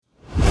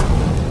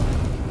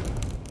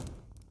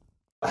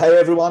Hey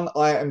everyone,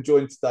 I am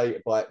joined today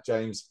by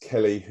James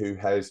Kelly, who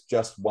has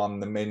just won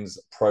the men's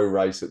pro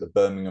race at the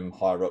Birmingham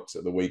HYROX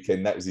at the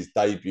weekend. That was his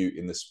debut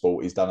in the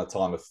sport. He's done a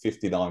time of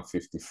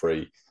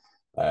 59.53.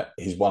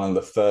 He's one of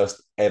the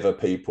first ever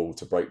people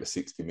to break the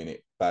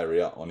 60-minute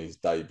barrier on his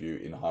debut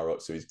in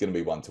HYROX, so he's going to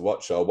be one to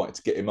watch. So I wanted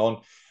to get him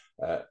on,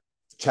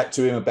 chat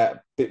to him about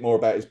a bit more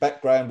about his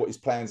background, what his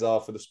plans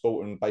are for the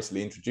sport, and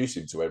basically introduce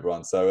him to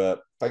everyone. So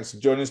thanks for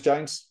joining us,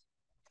 James.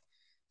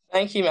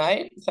 Thank you,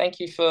 mate.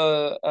 Thank you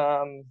for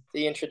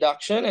the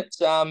introduction.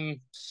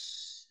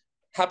 It's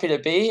happy to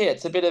be here.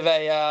 It's a bit of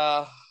a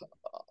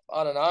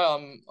I don't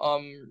know.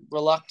 I'm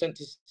reluctant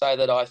to say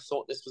that I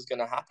thought this was going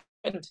to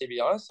happen. To be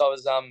honest, I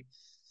was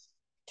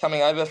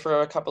coming over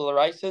for a couple of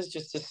races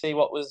just to see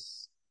what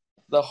was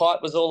the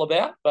hype was all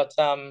about. But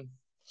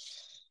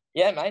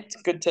yeah, mate,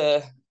 it's good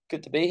to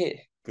be here.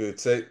 Good.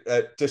 So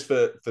just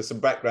for some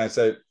background,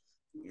 so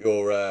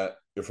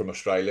you're from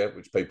Australia,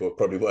 which people have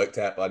probably worked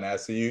out by now.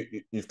 So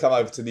you've come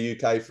over to the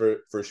UK for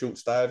a short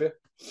stay, have you?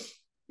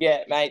 Yeah,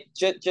 mate.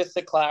 Just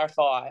to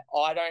clarify,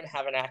 I don't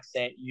have an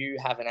accent. You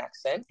have an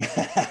accent.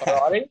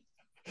 Alrighty.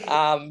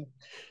 Um,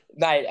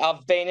 Mate,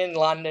 I've been in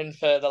London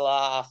for the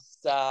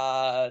last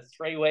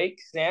 3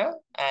 weeks now,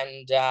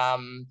 and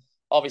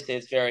obviously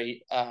it's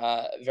very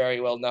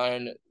well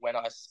known when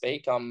I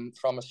speak. I'm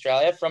from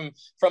Australia, from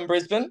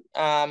Brisbane,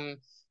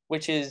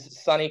 which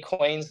is sunny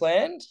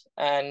Queensland,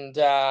 and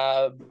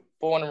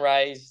born and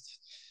raised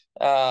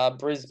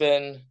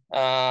Brisbane.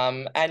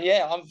 And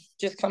yeah, I've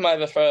just come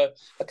over for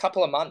a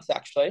couple of months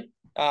actually.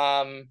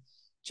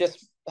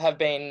 Just have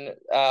been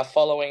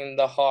following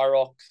the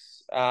HYROX,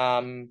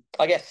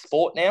 I guess,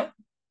 sport now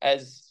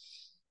as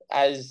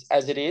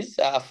it is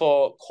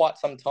for quite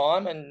some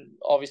time, and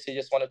obviously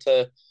just wanted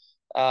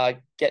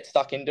to get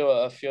stuck into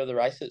a few of the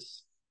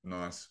races.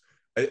 Nice.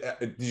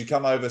 Did you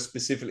come over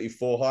specifically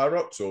for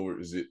HYROX, or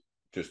is it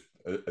just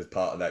as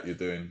part of that you're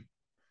doing?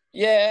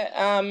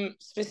 Yeah,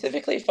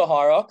 specifically for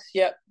HYROX,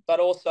 yep.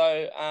 But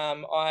also,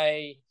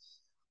 I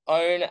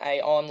own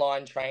a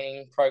online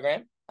training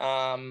program,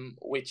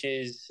 which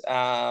is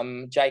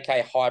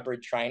JK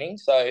hybrid training.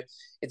 So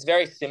it's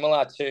very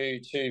similar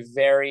to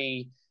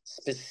very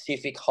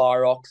specific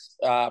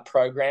HYROX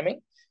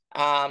programming.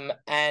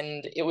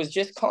 And it was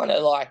just kind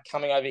of like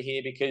coming over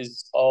here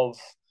because of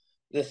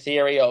the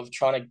theory of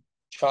trying to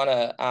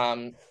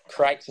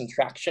create some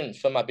traction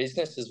for my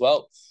business as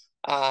well.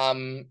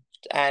 Um,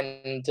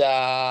 and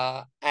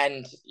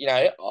you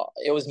know,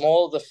 it was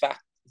more the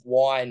fact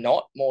why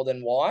not more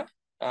than why.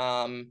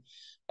 And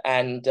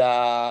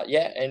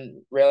yeah,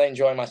 and really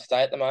enjoying my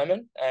stay at the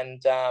moment,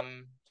 and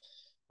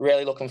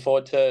really looking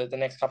forward to the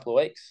next couple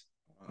of weeks.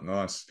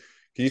 Nice.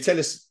 Can you tell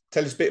us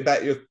a bit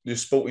about your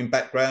sporting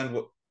background,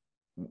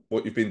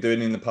 what you've been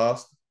doing in the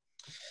past?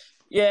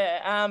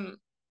 Yeah,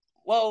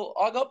 well,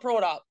 I got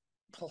brought up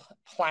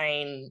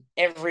playing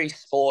every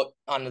sport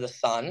under the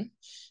sun.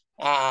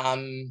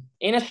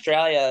 In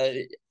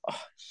Australia,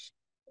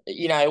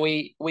 you know,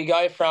 we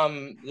go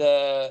from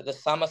the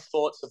summer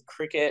sports of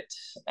cricket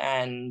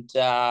and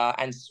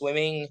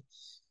swimming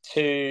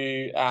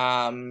to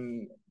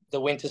the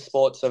winter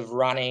sports of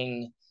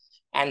running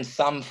and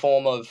some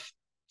form of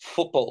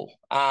football.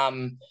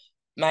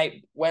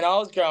 Mate, when I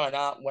was growing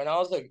up, when I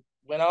was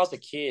a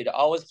kid,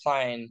 I was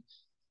playing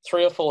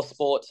three or four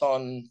sports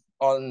on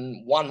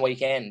one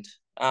weekend.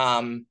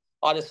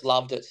 I just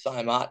loved it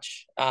so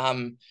much.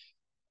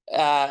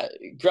 Uh,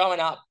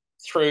 Growing up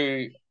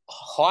through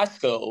high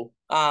school,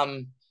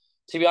 to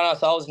be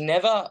honest, I was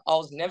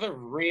never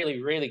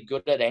really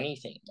good at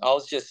anything. I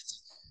was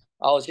just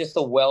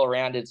a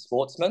well-rounded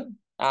sportsman,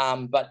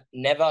 but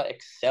never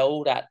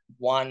excelled at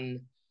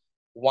one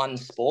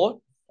sport.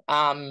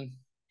 Um,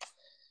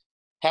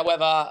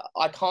 However,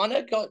 I kind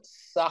of got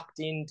sucked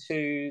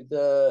into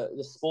the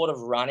sport of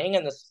running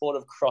and the sport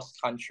of cross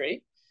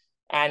country,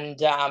 and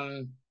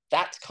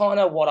that's kind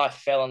of what I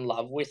fell in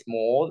love with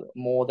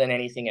more than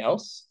anything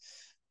else.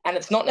 And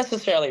it's not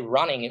necessarily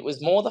running; it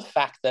was more the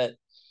fact that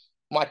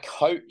my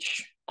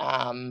coach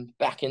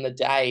back in the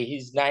day,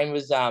 his name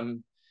was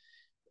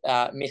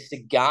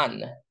Mr.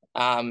 Gunn,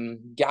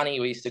 Gunny,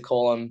 we used to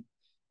call him.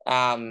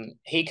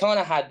 He kind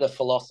of had the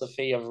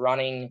philosophy of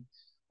running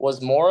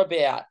was more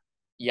about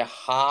your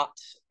heart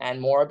and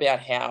more about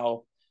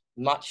how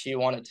much you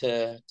wanted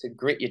to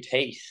grit your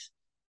teeth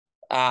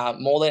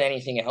more than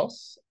anything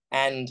else.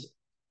 And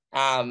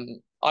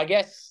I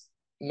guess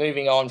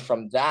moving on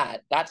from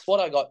that, that's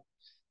what I got.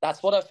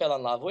 That's what I fell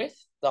in love with.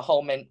 The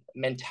whole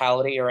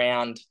mentality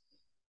around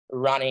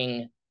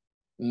running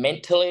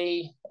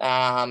mentally,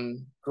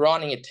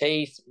 grinding your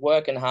teeth,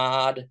 working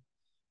hard.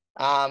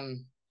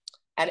 And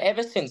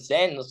ever since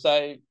then,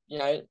 so, you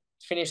know,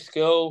 finished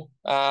school,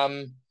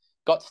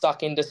 got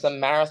stuck into some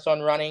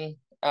marathon running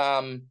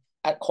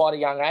at quite a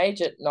young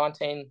age, at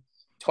 19,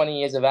 20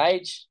 years of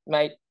age.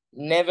 Mate,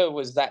 never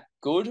was that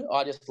good.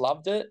 I just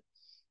loved it.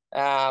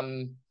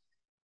 Um,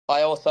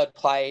 I also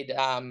played,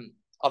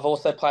 I've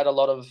also played a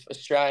lot of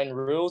Australian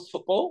rules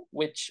football,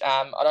 which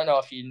I don't know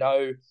if you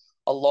know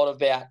a lot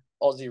about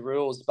Aussie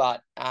rules,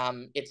 but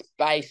it's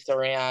based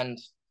around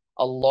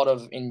a lot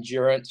of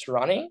endurance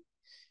running.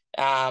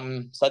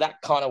 So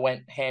that kind of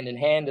went hand in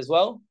hand as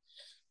well.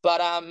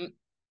 But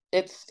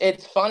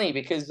it's funny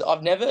because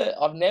I've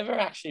never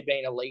actually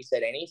been elite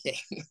at anything,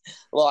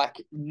 like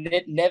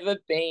never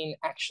been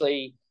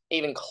actually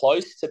even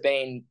close to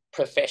being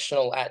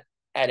professional at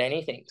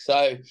anything.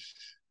 So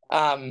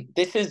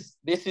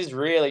this is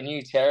really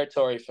new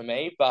territory for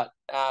me, but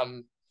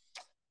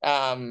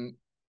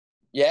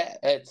yeah,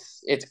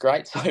 it's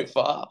great so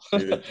far.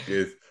 Good,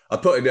 good. I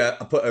put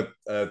a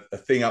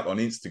thing up on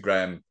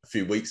Instagram a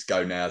few weeks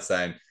ago now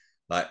saying,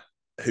 like,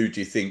 who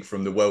do you think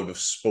from the world of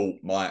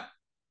sport might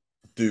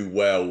do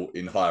well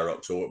in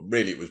HYROX, or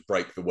really it was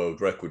break the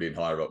world record in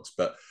HYROX,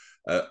 but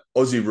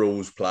Aussie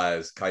rules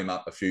players came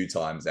up a few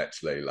times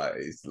actually. Like,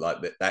 it's like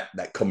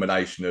that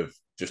combination of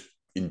just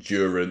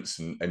endurance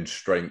and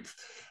strength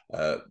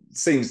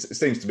seems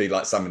to be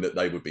like something that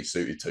they would be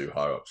suited to,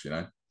 HYROX, you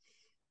know.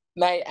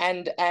 Mate,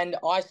 and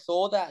I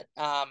saw that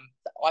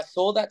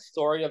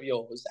story of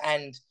yours,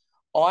 and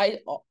I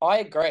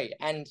agree.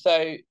 And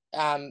so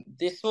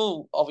this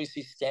will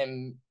obviously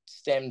stem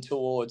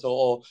towards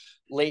or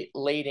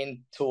lead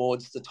in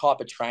towards the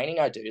type of training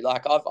I do.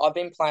 Like I've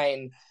been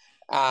playing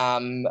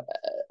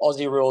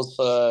Aussie rules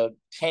for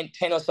 10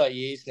 or so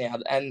years now,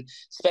 and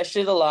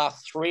especially the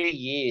last 3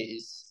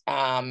 years,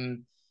 I've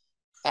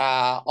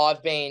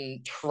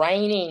been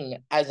training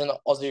as an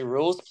Aussie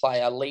rules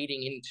player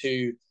leading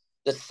into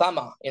the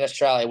summer in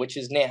Australia, which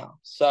is now.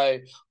 So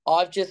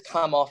I've just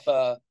come off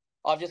a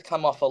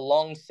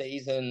long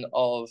season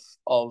of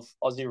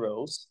Aussie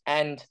rules.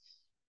 And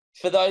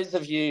for those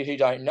of you who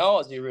don't know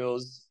Aussie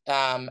rules,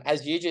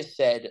 as you just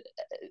said,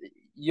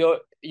 you're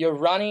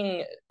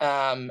running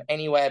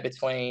anywhere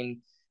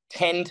between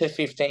 10 to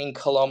 15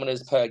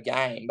 kilometers per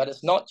game, but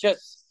it's not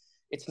just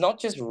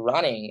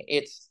running,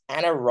 it's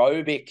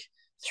anaerobic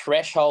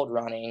threshold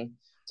running,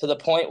 to the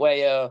point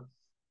where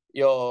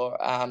you're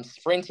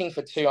sprinting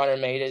for 200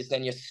 meters,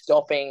 then you're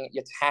stopping,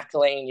 you're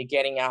tackling, you're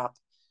getting up,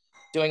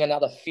 doing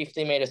another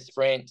 50-meter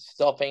sprint,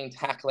 stopping,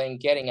 tackling,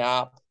 getting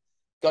up.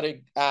 Got to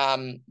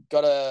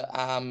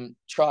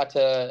try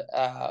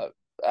to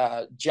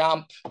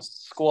jump,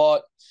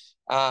 squat,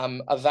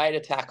 evade a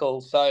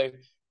tackle. So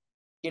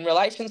in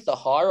relation to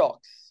HYROX,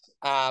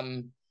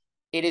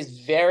 it is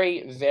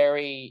very,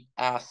 very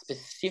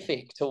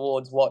specific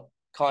towards what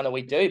kind of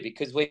we do,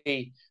 because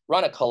we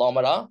run a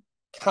kilometer,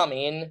 come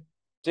in,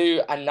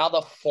 do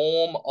another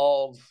form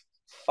of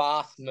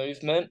fast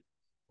movement,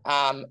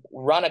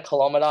 run a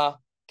kilometer,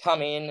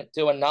 come in,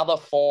 do another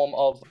form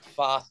of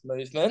fast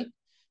movement.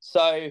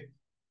 So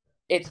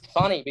it's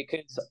funny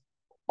because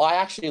I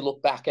actually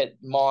look back at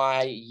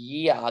my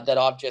year that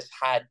I've just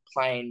had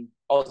playing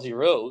Aussie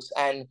rules,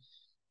 and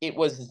it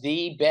was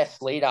the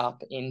best lead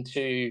up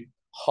into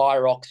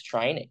HYROX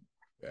training.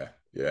 Yeah,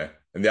 yeah.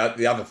 And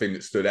the other thing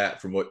that stood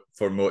out from what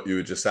you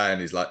were just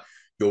saying is, like,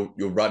 your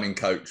running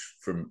coach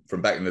from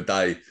back in the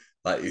day,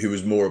 like, who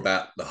was more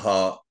about the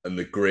heart and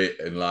the grit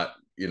and, like,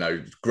 you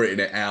know, gritting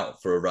it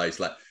out for a race.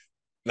 Like,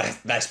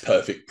 that's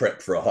perfect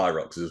prep for a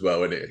HYROX as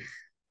well, isn't it?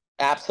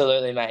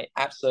 Absolutely, mate.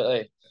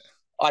 Absolutely.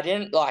 I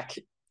didn't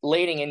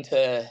leading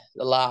into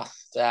the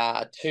last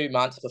 2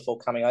 months before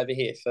coming over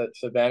here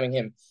for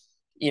Birmingham.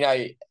 You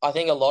know, I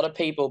think a lot of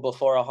people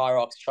before a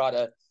HYROX try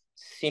to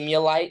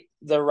simulate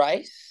the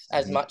race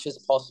as much as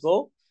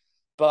possible,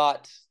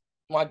 but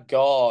my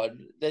God,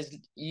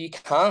 you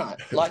can't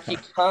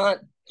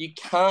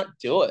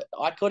do it.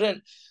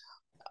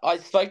 I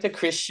spoke to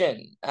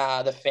Christian,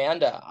 the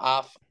founder,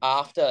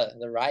 after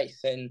the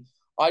race, and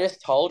I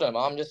just told him,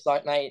 I'm just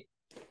like, mate,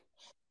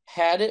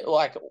 where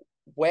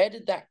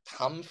did that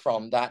come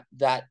from?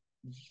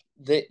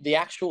 The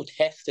actual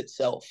test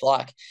itself,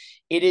 like,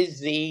 it is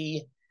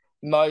the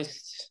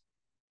most,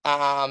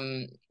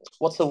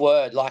 what's the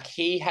word? Like,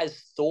 he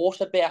has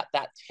thought about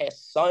that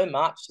test so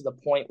much to the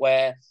point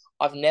where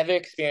I've never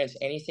experienced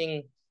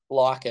anything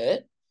like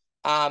it.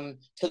 To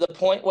the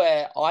point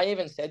where I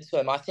even said to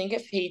him, I think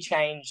if he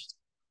changed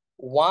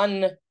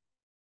one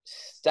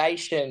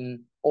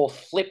station or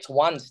flipped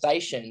one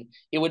station,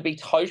 it would be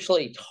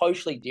totally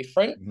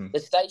different. The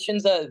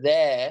stations are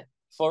there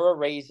for a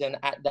reason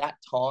at that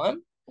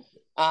time.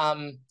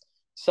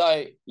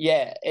 So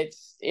yeah,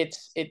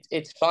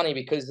 it's funny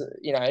because,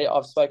 you know,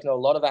 I've spoken to a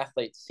lot of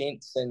athletes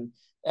since,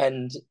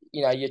 and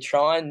you know, you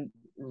try and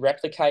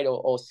replicate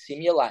or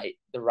simulate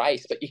the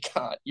race, but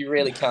you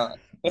really can't.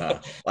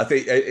 No, I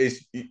think it's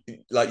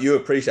like, you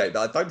appreciate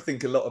that. I don't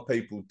think a lot of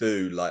people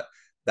do, like,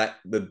 that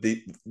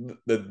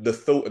the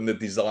thought and the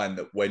design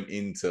that went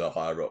into the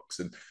HYROX.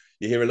 And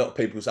you hear a lot of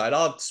people saying,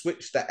 I'd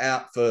switch that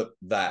out for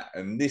that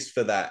and this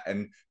for that,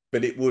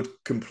 but it would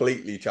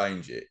completely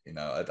change it. You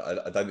know,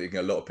 I don't think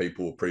a lot of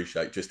people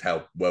appreciate just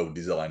how well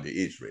designed it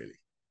is, really.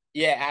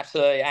 Yeah,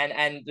 absolutely.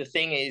 And the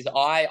thing is,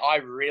 I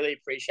really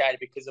appreciate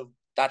it because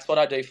that's what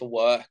I do for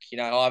work. You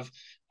know,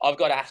 I've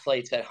got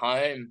athletes at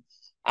home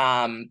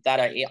that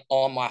are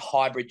on my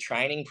hybrid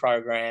training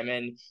program,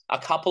 and a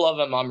couple of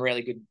them I'm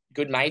really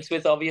good mates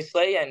with,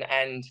 obviously,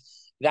 and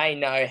they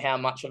know how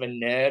much of a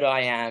nerd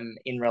I am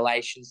in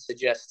relations to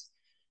just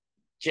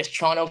just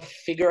trying to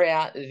figure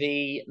out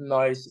the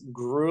most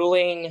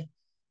grueling,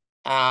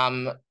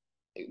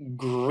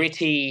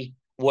 gritty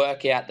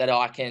workout that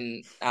I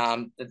can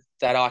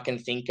that I can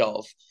think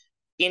of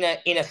in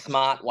a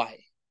smart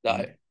way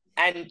though.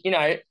 And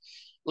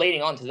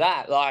leading on to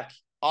that, like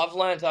I have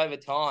learned over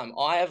time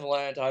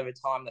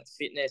that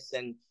fitness,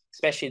 and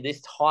especially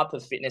this type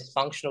of fitness,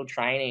 functional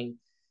training,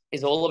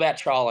 is all about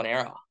trial and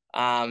error.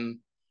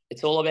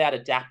 It's all about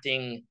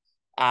adapting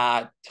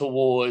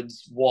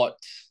towards what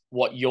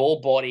your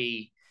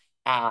body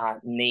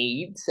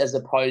needs, as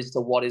opposed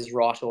to what is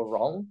right or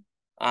wrong.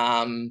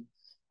 And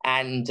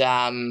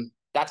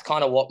that's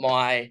kind of what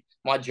my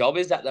job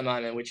is at the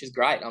moment, which is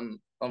great.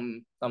 I'm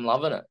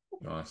loving it.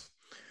 Nice.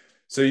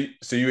 So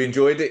you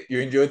enjoyed it?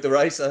 You enjoyed the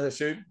race, I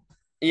assume?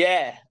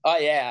 Yeah. Oh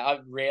yeah, I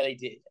really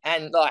did.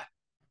 And like,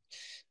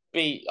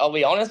 I'll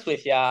be honest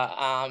with you,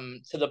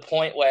 to the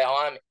point where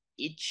I'm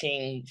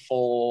itching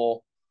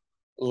for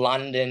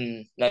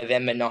London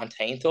November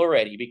 19th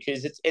already,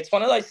 because it's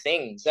one of those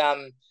things.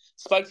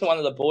 Spoke to one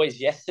of the boys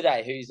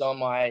yesterday who's on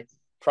my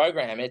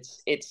program.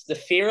 It's the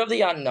fear of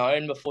the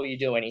unknown before you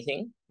do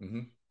anything.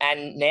 Mm-hmm.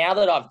 And now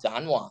that I've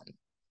done one,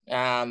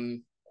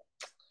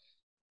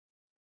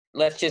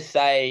 let's just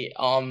say,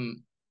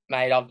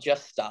 mate, I've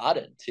just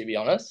started, to be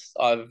honest.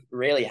 I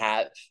really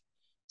have.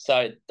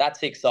 So that's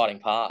the exciting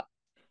part.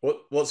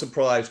 What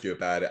surprised you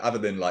about it, other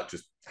than like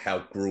just how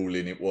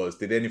grueling it was?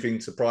 Did anything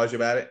surprise you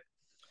about it?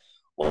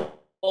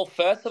 Well,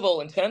 first of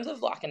all, in terms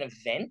of like an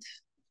event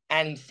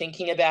and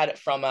thinking about it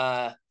from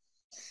a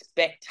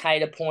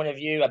spectator point of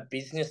view, a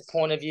business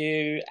point of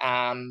view,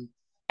 an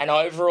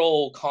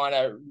overall kind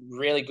of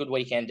really good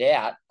weekend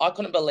out, I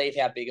couldn't believe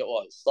how big it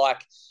was.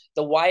 Like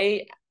the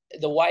way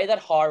that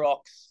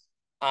HYROX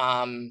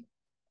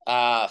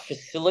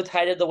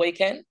facilitated the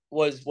weekend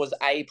was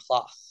A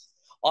plus.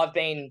 I've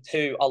been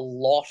to a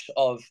lot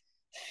of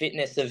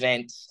fitness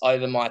events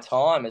over my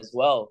time as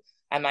well,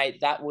 and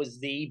mate, that was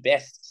the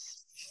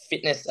best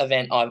fitness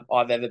event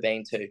I've ever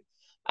been to.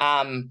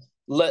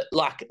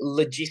 Like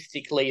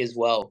logistically as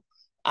well.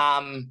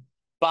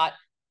 But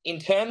in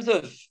terms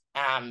of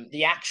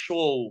the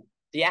actual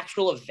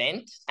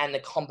event and the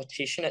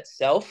competition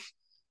itself,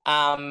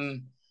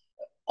 I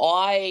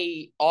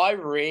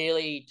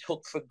really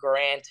took for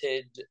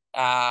granted,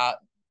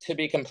 to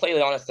be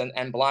completely honest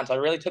and blunt, I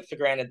really took for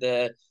granted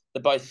the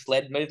both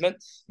sled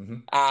movements.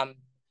 Mm-hmm.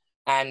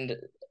 And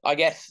I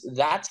guess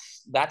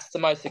that's the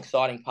most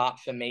exciting part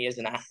for me as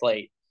an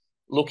athlete,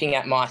 looking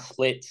at my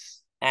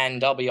splits.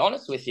 And I'll be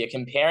honest with you,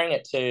 comparing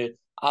it to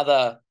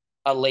other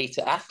elite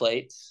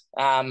athletes,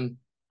 I'm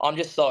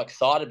just so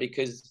excited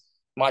because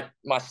my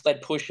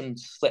sled push and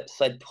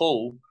sled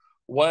pull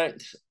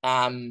weren't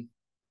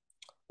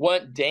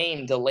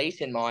deemed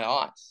elite in my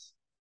eyes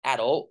at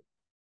all,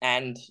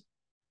 and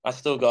I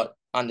still got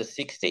under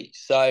 60.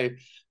 So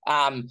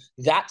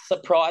that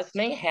surprised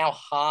me, how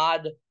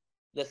hard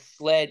the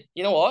sled.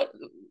 You know what?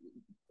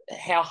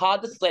 How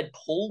hard the sled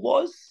pull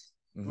was.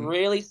 Mm-hmm.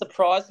 Really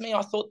surprised me.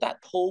 I thought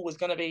that pull was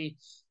going to be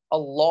a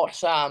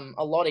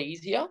lot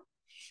easier.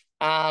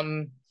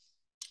 Apart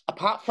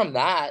from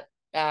that,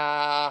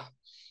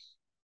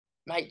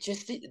 mate,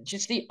 just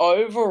the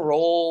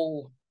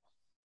overall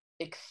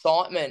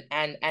excitement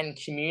and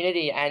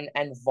community and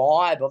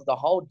vibe of the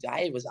whole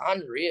day was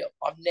unreal.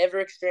 I've never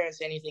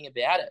experienced anything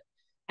about it.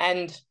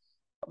 And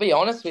I'll be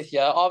honest with you,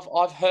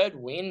 I've heard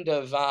wind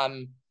of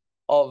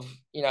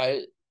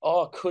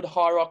could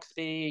HYROX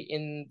be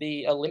in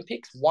the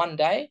Olympics one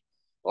day?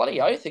 Bloody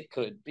oath it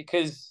could,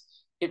 because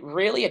it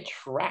really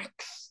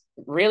attracts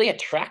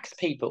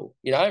people,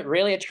 it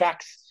really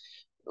attracts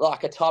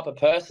like a type of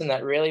person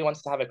that really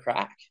wants to have a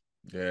crack.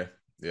 Yeah.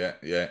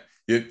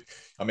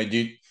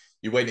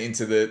 You went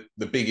into the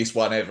biggest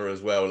one ever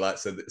as well. Like,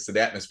 so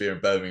the atmosphere in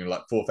Birmingham,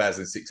 like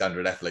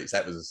 4,600 athletes,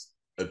 that was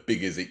as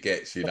big as it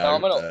gets,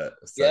 Phenomenal.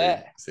 So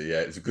yeah,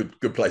 it's a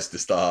good place to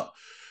start.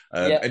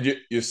 And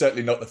you're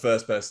certainly not the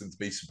first person to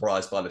be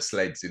surprised by the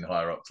sleds in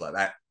HYROX like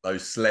that.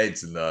 Those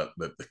sleds and the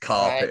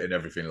carpet and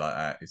everything like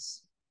that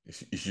is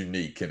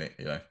unique, isn't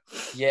it?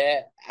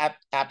 Yeah,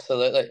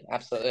 absolutely.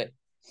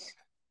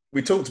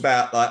 We talked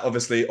about, like,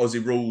 obviously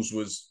Aussie Rules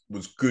was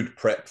good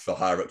prep for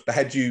HYROX, but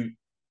had you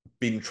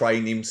been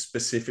training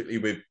specifically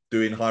with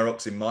doing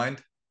HYROX in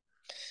mind?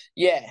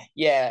 Yeah,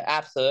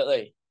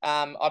 absolutely.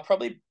 I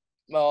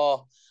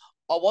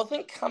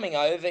wasn't coming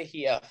over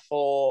here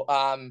for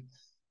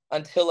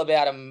until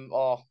about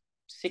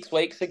 6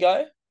 weeks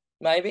ago,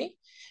 maybe.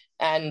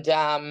 And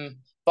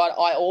but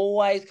I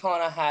always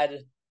kind of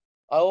had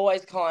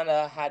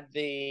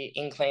the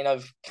inkling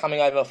of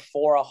coming over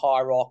for a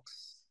HYROX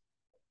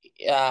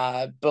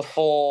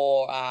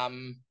before I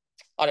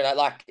don't know,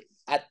 like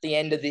at the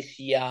end of this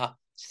year,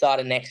 start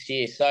of next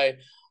year. So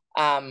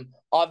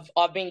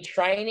I've been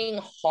training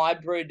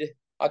hybrid.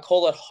 I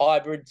call it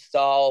hybrid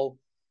style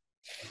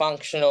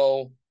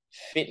functional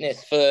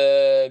fitness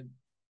for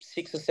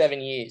 6 or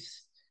 7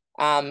 years.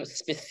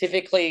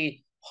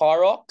 Specifically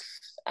HYROX,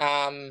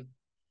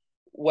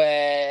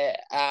 where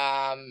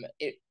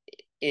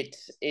it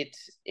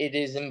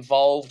is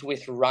involved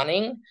with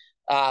running,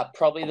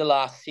 probably the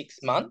last 6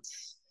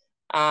 months.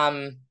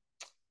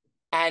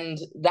 And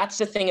that's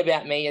the thing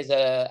about me as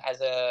a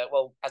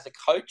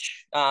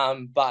coach,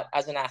 but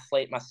as an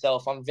athlete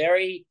myself, I'm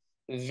very,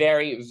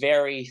 very,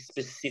 very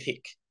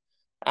specific.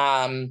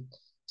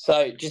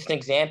 So just an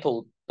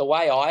example, the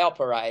way I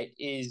operate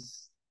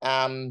is,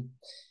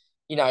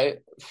 you know,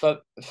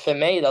 for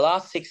me, the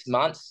last 6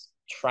 months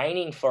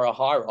training for a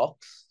HYROX,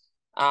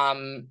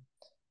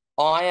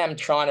 I am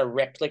trying to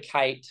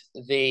replicate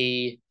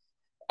the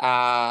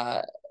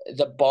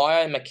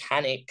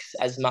biomechanics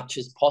as much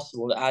as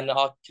possible, and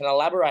I can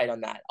elaborate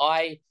on that.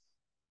 I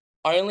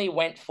only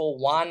went for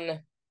one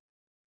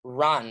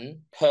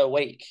run per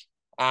week.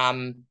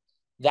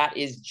 That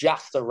is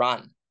just a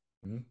run,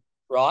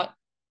 right?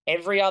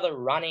 Every other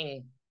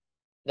running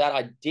that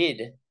I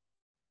did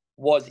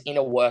was in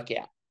a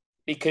workout,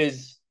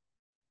 because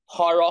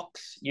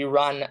HYROX, you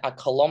run a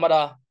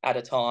kilometer at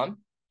a time.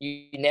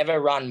 You never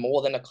run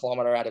more than a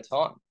kilometer at a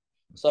time.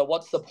 So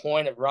what's the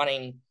point of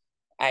running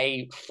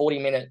a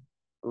 40-minute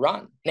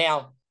run?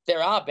 Now,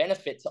 there are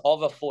benefits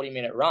of a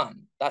 40-minute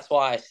run. That's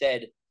why I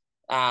said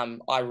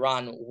I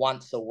run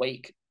once a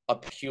week, a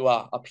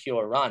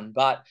pure run.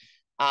 But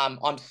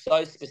I'm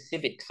so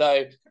specific.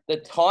 So the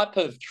type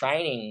of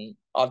training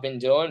I've been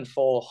doing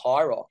for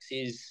HYROX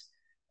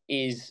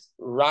is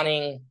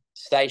running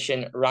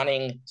station,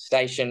 running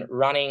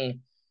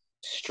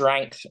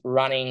strength,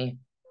 running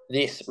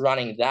this,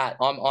 running that.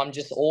 I'm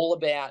just all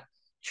about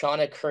trying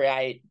to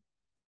create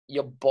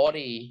your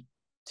body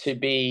to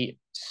be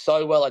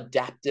so well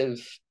adapted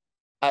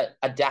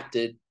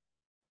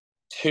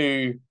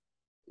to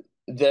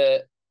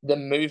the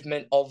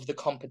movement of the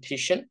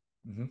competition.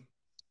 Mm-hmm.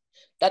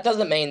 That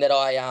doesn't mean that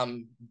I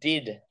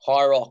did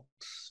HYROX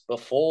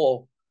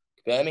before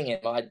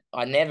Birmingham.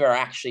 I never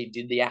actually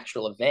did the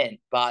actual event,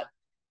 but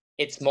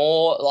it's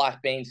more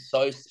like being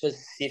so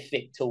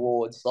specific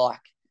towards like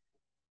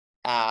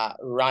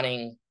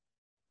running,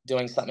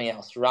 doing something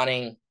else,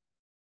 running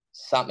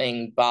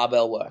something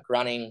barbell work,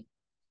 running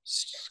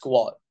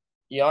squat.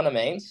 You know what I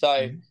mean?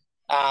 So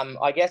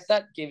I guess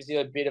that gives you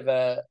a bit of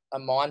a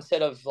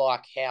mindset of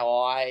like how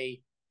I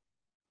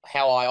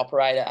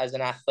operate as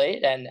an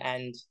athlete,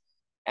 and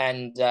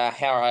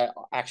how I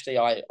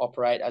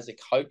operate as a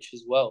coach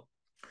as well.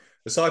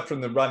 Aside from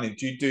the running,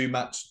 do you do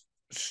much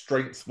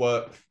strength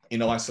work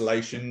in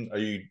isolation? Are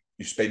you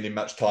spending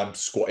much time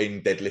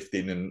squatting,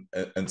 deadlifting,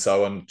 and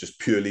so on, just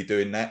purely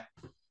doing that?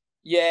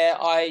 Yeah,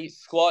 I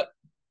squat,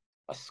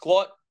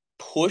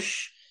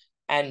 push,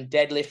 and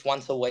deadlift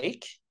once a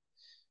week.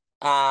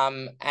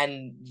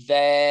 And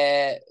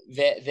they're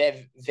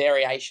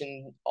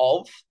variation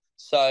of,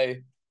 so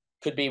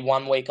could be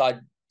 1 week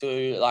I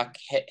do like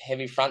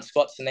heavy front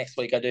squats, the next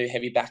week I do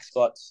heavy back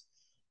squats.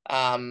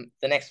 The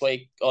next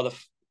week, or the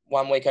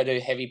 1 week I do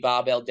heavy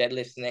barbell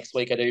deadlifts, the next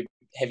week I do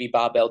heavy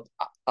barbell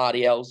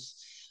RDLs.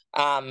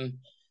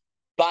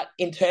 But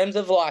in terms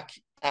of like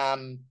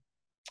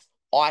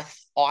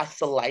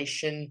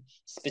isolation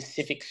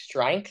specific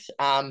strength,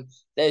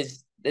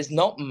 there's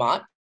not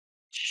much.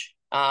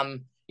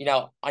 You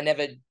know, I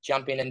never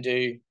jump in and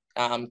do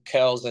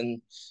curls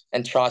and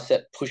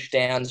tricep push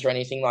downs or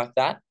anything like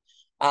that,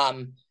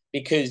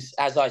 because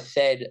as I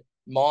said,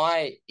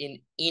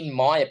 in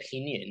my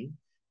opinion,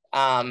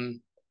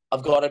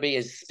 I've got to be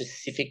as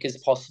specific as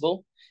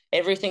possible.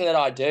 Everything that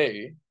I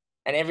do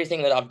and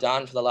everything that I've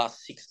done for the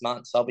last 6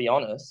 months, I'll be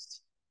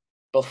honest,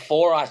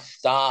 before I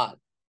start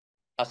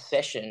a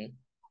session,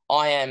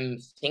 I am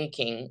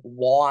thinking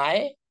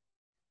why,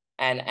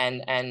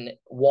 and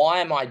why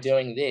am I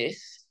doing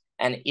this?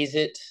 And is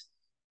it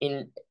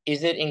in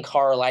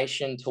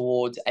correlation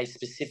towards a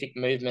specific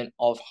movement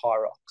of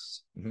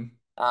HYROX?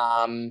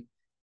 Mm-hmm.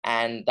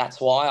 And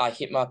that's why I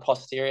hit my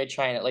posterior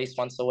chain at least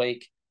once a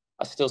week.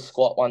 I still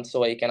squat once a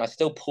week, and I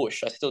still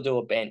push. I still do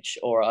a bench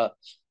or a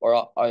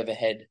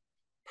overhead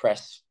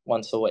press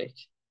once a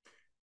week.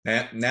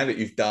 Now that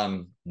you've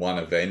done one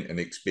event and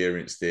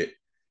experienced it,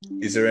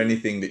 is there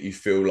anything that you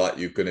feel like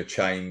you're going to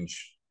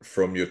change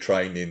from your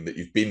training that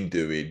you've been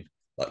doing,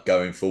 like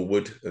going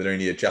forward? Are there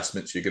any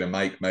adjustments you're going to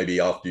make, maybe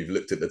after you've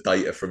looked at the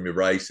data from your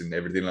race and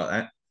everything like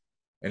that?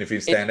 Anything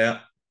stand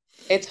out?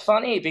 It's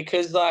funny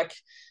because, like,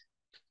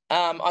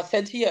 I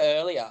said to you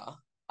earlier,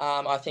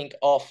 I think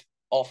off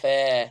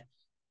air,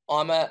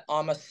 I'm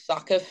a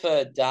sucker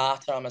for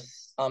data.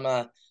 I'm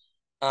a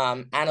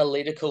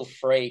analytical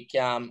freak.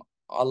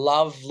 I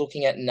love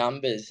looking at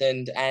numbers,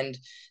 and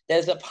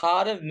there's a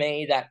part of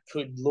me that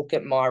could look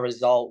at my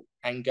result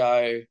and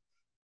go,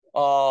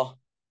 oh,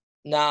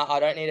 nah, I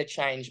don't need to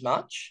change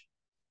much.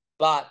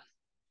 But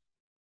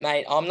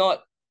mate, I'm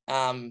not,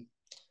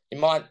 you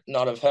might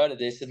not have heard of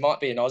this. It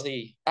might be an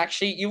Aussie.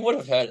 Actually, you would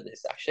have heard of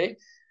this, actually.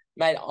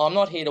 Mate, I'm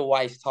not here to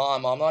waste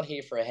time. I'm not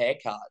here for a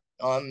haircut.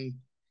 I'm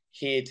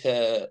here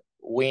to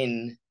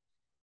win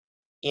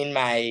in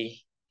May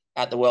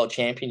at the World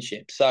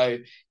Championship. So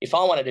if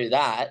I want to do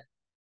that,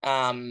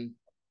 I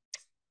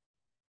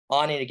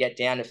need to get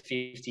down to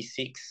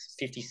 56,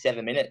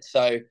 57 minutes.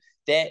 So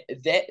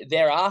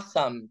there are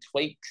some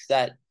tweaks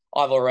that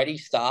I've already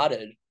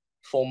started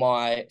for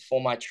my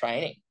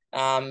training.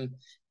 And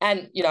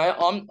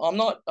I'm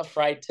not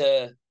afraid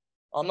to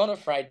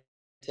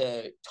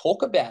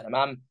talk about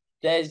them.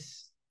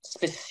 There's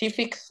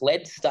specific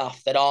sled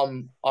stuff that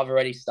I've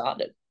already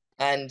started,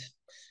 and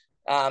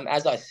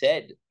as I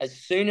said, as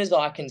soon as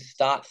I can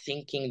start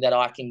thinking that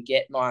I can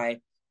get my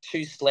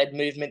two sled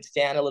movements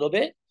down a little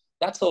bit,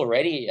 that's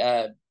already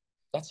a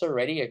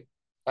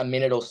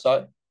minute or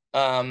so.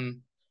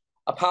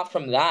 Apart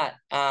from that,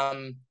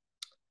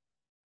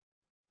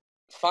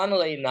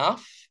 funnily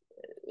enough,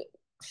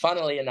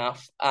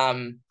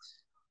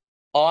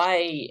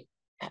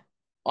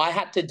 I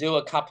had to do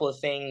a couple of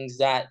things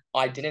that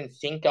I didn't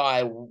think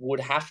I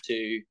would have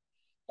to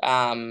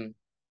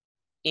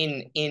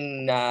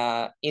in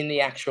the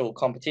actual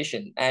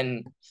competition.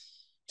 And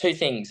two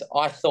things.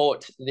 I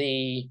thought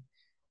the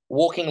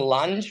walking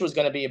lunge was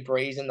going to be a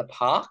breeze in the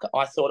park.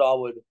 I thought I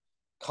would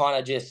kind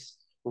of just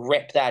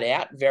rep that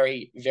out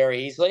very,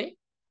 very easily.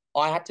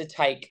 I had to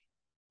take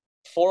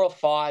 4 or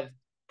 5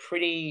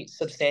 pretty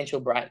substantial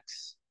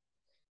breaks.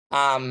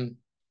 And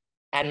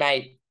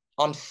mate,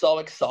 I'm so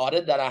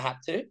excited that I had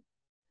to.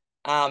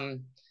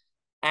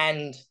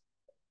 And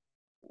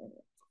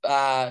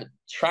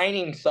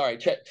training for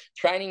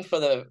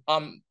the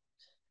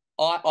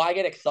I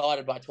get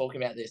excited by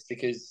talking about this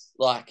because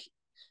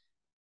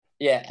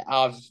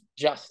I've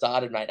just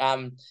started, mate.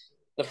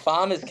 The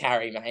farmer's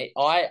carry, mate.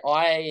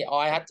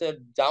 I had to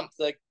dump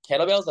the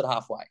kettlebells at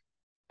halfway,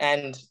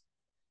 and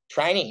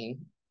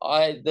training.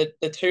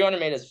 The 200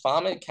 meters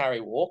farmer carry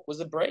walk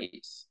was a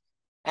breeze,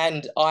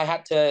 and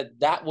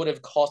that would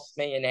have cost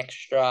me an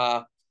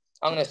extra,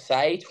 I'm going to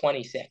say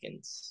 20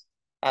 seconds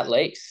at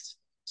least.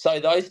 So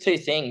those two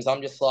things,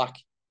 I'm just like,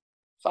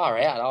 far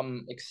out.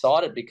 I'm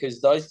excited because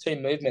those two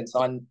movements,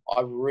 I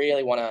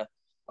really want to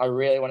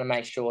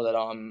make sure that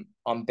I'm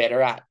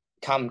better at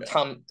come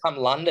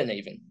London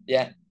even.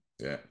 Yeah.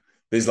 Yeah.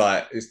 There's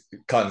it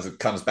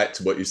comes back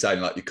to what you're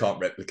saying, like you can't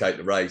replicate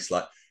the race.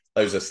 Like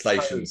those are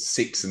stations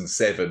 6 and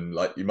 7.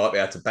 Like you might be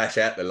able to bash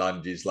out the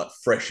lunges like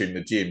fresh in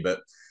the gym,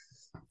 but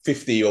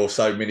 50 or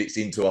so minutes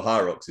into a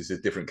HYROX is a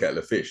different kettle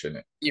of fish, isn't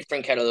it?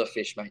 Different kettle of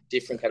fish, mate.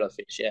 Different kettle of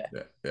fish, yeah.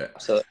 Yeah, yeah.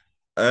 Absolutely.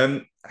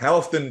 How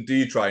often do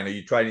you train? Are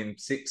you training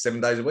 6,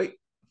 7 days a week?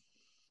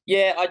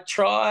 Yeah, I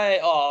try.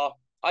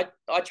 I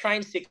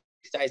train 6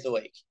 days a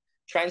week.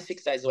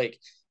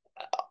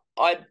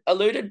 I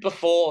alluded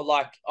before,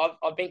 like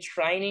I've been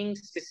training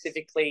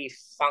specifically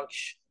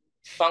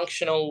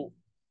functional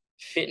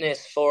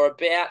fitness for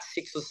about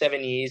 6 or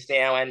 7 years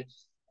now,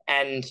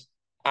 and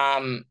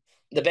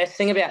the best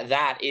thing about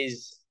that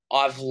is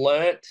I've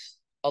learnt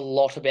a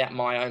lot about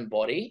my own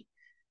body,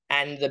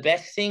 and the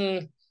best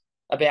thing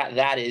about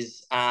that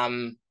is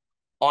I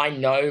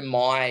know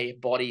my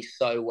body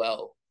so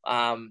well,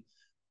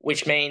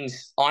 which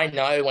means I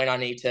know when I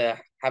need to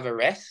have a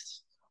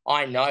rest.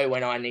 I know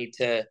when I need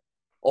to,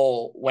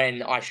 or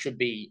when I should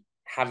be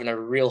having a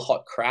real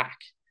hot crack.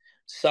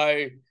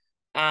 So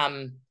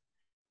I'm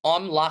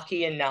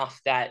lucky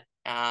enough that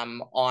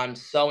I'm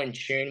so in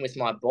tune with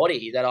my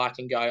body that I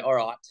can go, all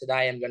right,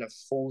 today I'm going to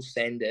full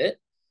send it.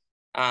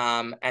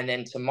 And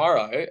then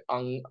tomorrow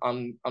I'm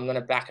going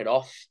to back it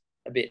off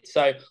a bit.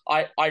 So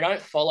I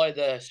don't follow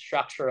the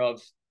structure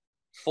of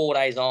 4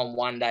 days on,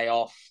 1 day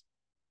off,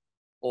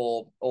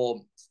 or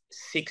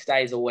 6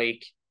 days a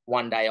week,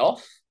 1 day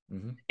off.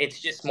 Mm-hmm. It's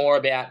just more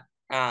about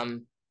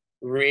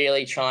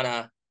really trying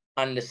to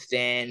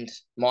understand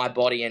my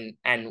body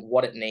and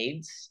what it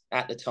needs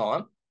at the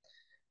time.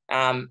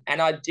 And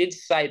I did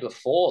say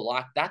before,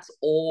 like that's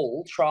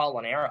all trial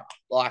and error.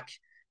 Like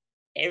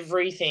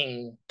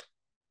everything,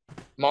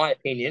 my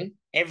opinion,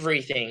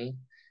 everything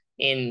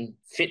in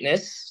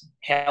fitness,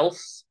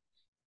 health,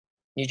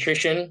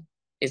 nutrition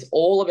is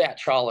all about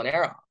trial and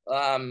error.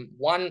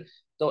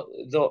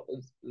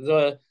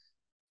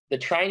 The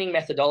training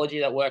methodology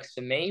that works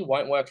for me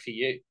won't work for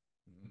you.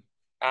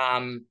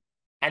 And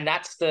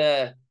that's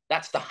the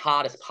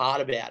hardest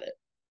part about it,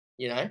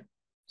 you know? Yeah.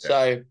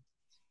 So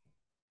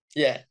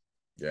yeah.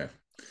 Yeah.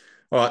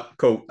 All right,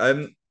 cool.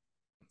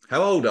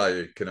 How old are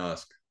you, can I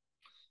ask?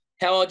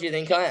 How old do you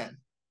think I am?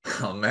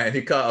 Oh man,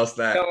 you can't ask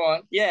that. Come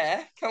on.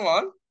 Yeah, come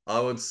on. I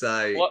would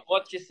say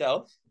what's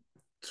yourself?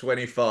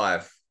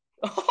 25.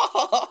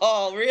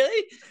 Oh,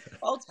 really?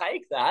 I'll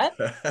take that.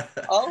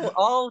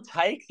 I'll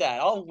take that.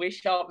 I'll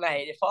wish up,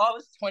 mate. If I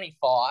was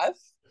 25,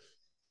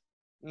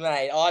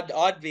 mate,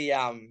 I'd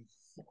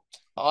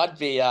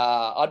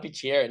be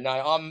cheering. No,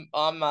 I'm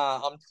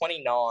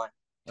 29.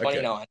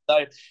 29. Okay.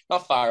 So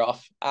not far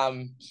off.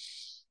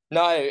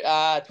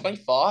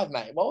 25,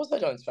 mate. What was I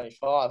doing 25?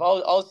 I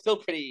was still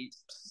pretty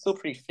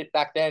fit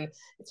back then.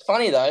 It's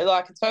funny though,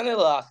 like it's only the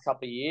last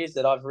couple of years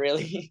that I've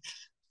really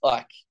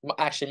like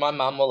actually my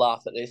mum will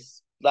laugh at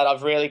this, that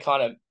I've really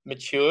kind of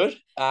matured.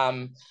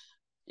 I've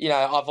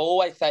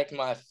always taken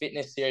my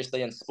fitness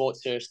seriously and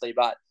sports seriously,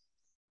 but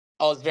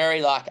I was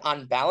very like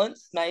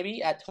unbalanced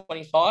maybe at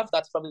 25.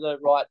 That's probably the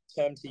right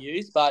term to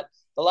use. But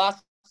the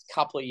last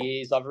couple of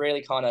years, I've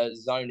really kind of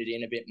zoned it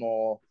in a bit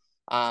more.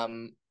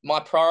 My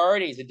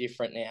priorities are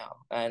different now.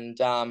 And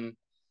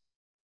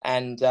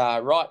And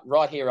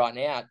right here, right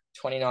now, at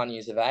 29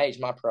 years of age,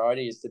 my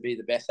priority is to be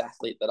the best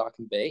athlete that I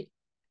can be.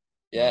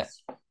 Yeah.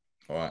 Nice.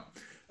 All right.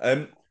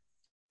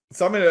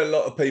 Something that a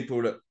lot of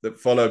people that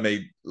follow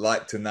me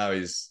like to know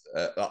is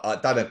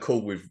I've done a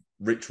call with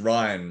Rich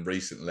Ryan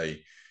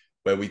recently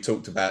where we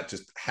talked about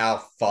just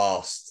how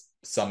fast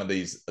some of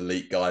these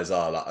elite guys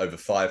are, like over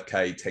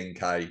 5K,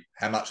 10K,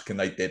 how much can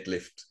they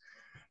deadlift,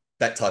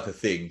 that type of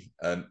thing.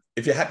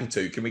 If you're happy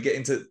to, can we get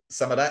into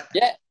some of that?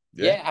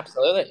 Yeah,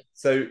 absolutely.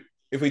 So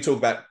if we talk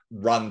about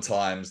run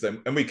times,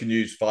 then and we can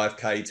use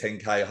 5K,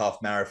 10K, half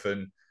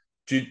marathon.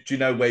 Do you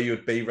know where you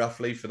would be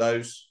roughly for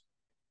those?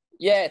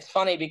 Yeah, it's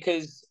funny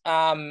because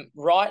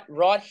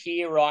right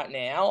here, right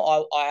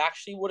now, I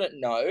actually wouldn't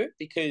know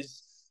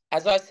because,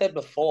 as I said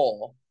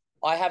before,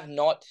 I have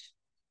not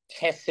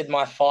tested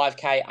my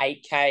 5K,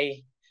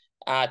 8K,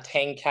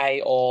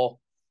 10K, or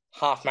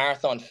half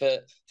marathon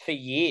for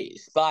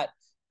years. But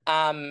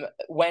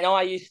when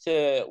I used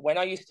to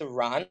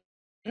run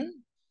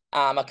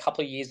a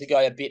couple of years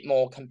ago, a bit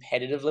more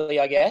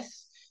competitively, I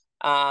guess,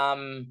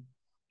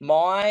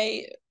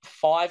 my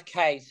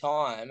 5K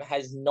time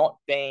has not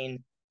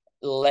been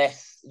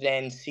less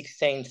than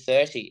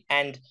 16:30,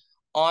 and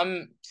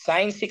I'm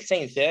saying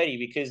 16:30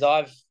 because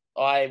I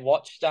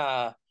watched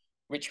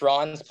Rich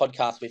Ryan's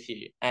podcast with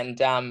you, and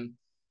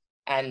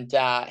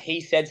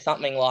he said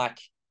something like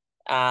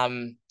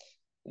the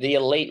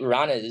elite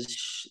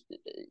runners,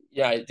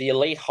 the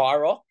elite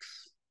HYROX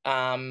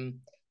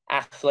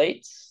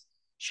athletes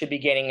should be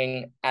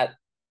getting at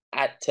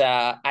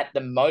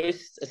the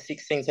most a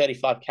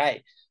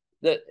 16:35K.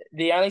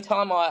 The only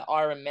time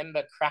I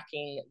remember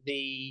cracking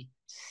the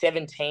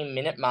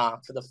 17-minute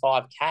mark for the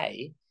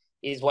 5K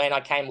is when I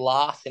came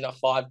last in a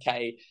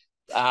 5K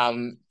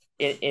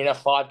in a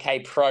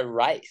 5K pro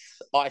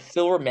race. I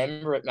still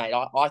remember it, mate.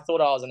 I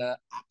thought I was in an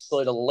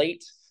absolute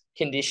elite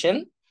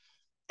condition,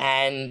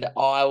 and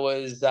I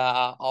was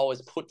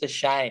put to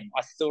shame.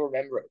 I still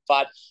remember it.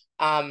 But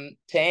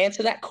to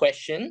answer that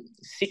question,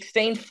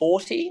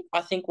 16:40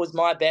 I think was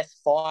my best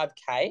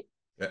 5K.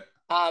 Yeah.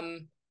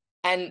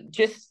 And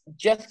just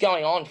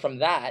going on from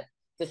that,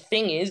 the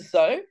thing is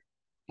though,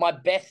 my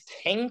best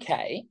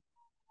 10K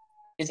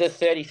is a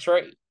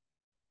 33.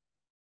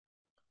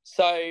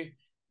 So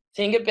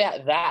think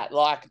about that,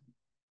 like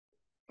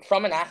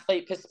from an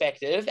athlete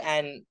perspective,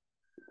 and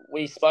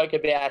we spoke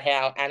about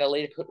how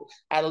analytical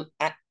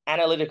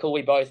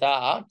we both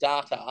are,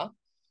 data.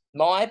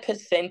 My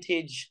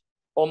percentage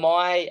or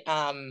my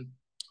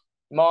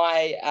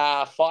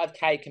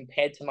 5K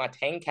compared to my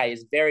 10K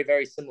is very,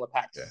 very similar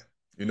pace. Yeah.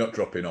 You're not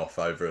dropping off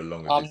over a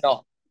longer I'm distance.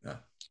 not. No.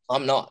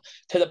 I'm not.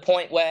 To the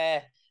point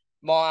where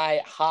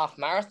my half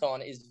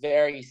marathon is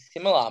very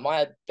similar.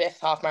 My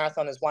best half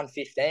marathon is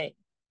 1:15,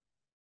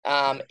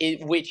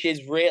 which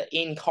is real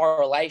in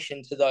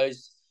correlation to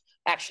those.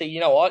 Actually, you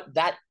know what?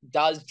 That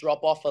does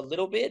drop off a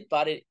little bit,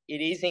 but it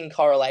is in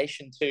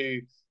correlation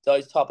to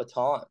those type of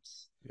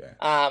times. Yeah.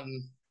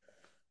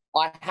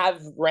 I have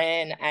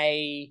ran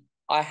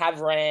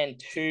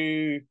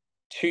two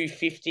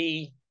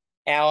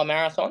 250-hour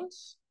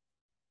marathons.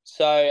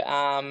 So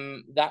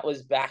that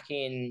was back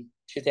in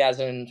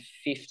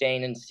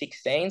 2015 and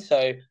 16, so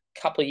a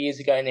couple of years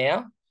ago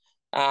now.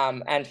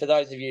 And for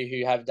those of you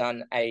who have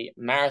done a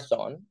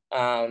marathon,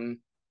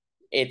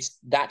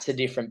 that's a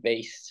different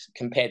beast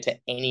compared to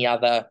any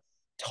other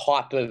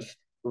type of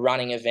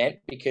running event,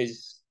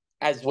 because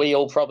as we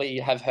all probably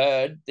have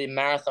heard, the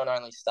marathon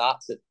only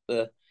starts at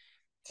the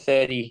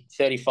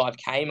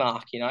 35K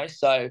mark,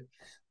 So,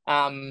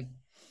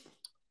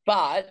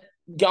 but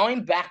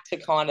going back to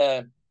kind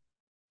of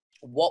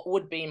what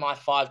would be my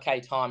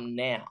 5K time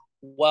now?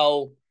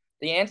 Well,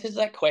 the answer to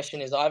that question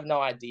is I have no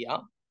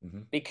idea,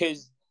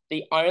 because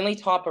the only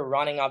type of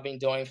running I've been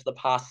doing for the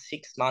past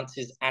 6 months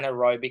is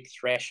anaerobic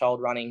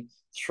threshold running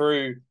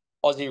through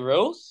Aussie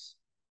rules,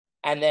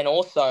 and then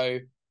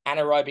also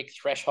anaerobic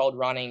threshold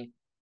running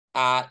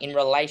in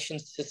relation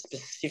to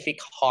specific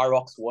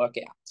HYROX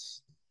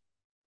workouts.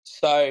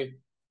 So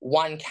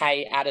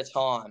 1K at a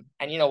time.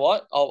 And you know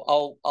what?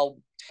 I'll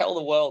tell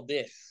the world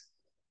this.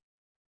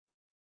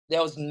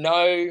 There was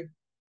no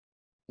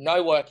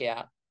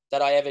workout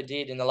that I ever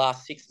did in the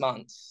last 6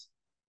 months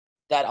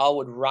that I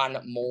would run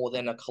more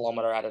than a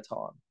kilometer at a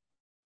time.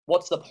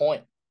 What's the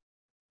point?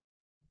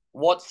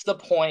 What's the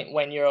point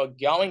when you're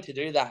going to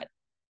do that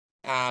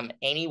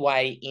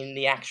anyway in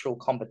the actual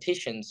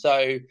competition?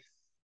 So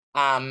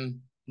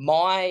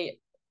my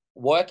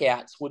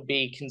workouts would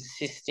be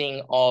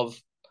consisting of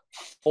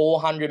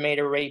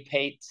 400-meter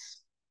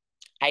repeats,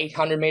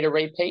 800-meter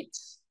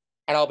repeats.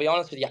 And I'll be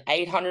honest with you,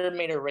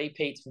 800-meter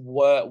repeats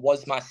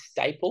was my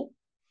staple,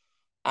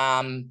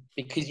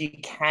 because you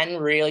can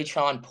really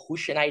try and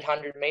push an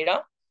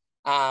 800-meter.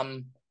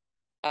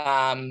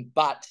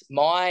 But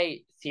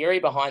my theory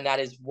behind that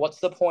is what's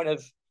the point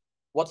of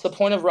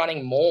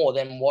running more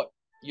than what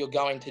you're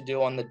going to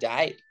do on the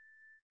day?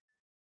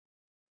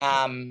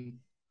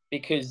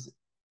 Because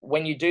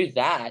when you do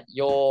that,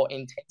 your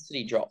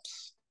intensity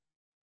drops.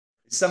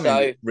 It's something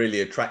that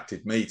really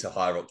attracted me to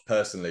HYROX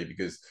personally,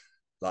 because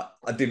like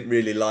I didn't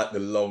really like the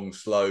long,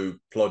 slow,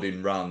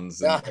 plodding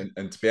runs, Yeah,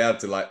 and to be able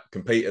to like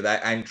compete at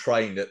that and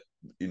train at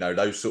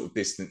those sort of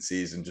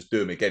distances and just do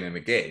them again and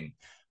again,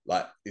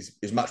 like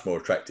is much more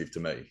attractive to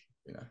me.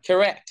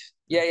 correct.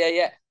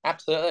 Yeah,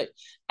 absolutely.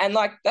 And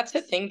like that's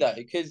the thing though,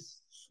 because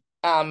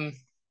um,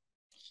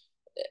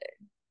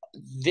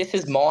 this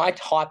is my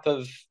type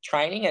of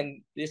training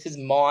and this is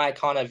my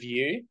kind of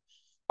view.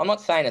 I'm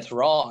not saying it's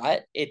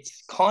right.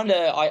 It's kind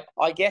of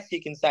I guess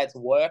you can say it's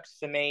worked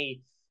for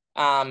me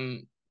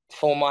um,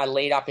 for my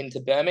lead up into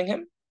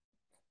Birmingham.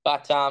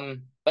 But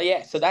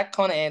yeah, so that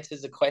kind of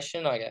answers the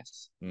question, I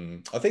guess.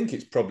 I think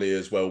it's probably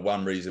as well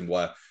one reason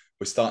why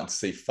we're starting to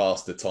see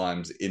faster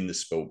times in the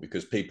sport,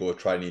 because people are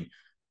training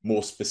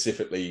more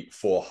specifically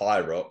for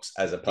HYROX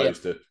as Yeah,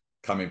 opposed to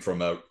coming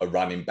from a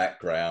running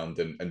background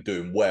and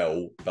doing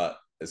well. But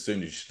as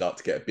soon as you start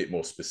to get a bit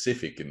more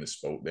specific in the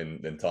sport, then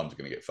times are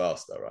going to get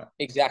faster, right?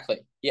 exactly.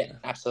 Yeah,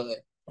 absolutely.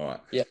 All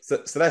right. Yeah. So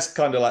that's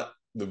kind of like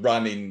the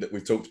running that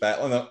we've talked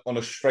about. On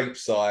a strength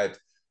side,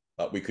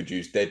 like we could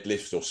use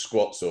deadlifts or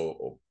squats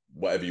or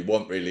whatever you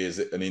want really as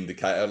an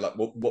indicator. Like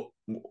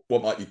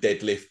what might you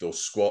deadlift or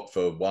squat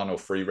for 1 or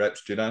 3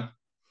 reps? Do you know?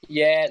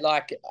 Yeah,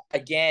 like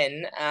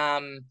again,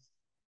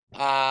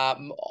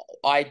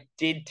 I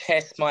did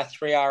test my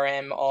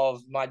 3RM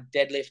of my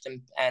deadlift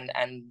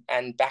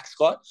and back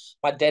squat.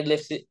 My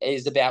deadlift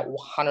is about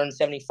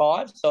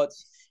 175, so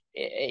it's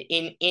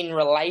in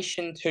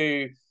relation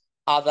to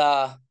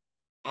other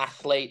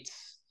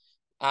athletes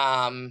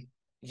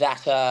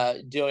that are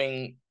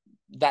doing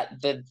that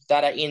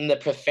are in the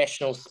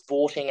professional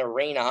sporting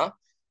arena.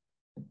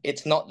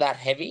 It's not that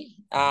heavy.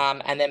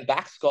 And then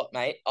back squat,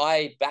 mate.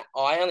 I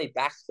only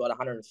back squat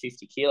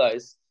 150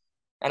 kilos,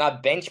 and I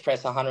bench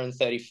press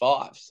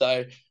 135.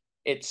 So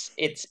it's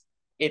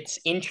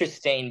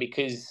interesting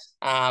because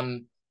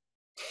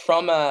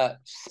from a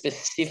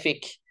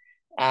specific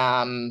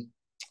um,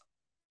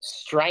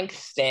 strength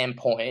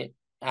standpoint,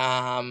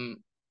 I'm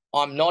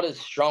not as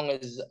strong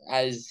as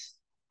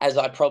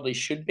I probably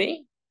should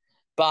be.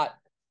 But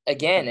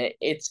again,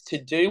 it's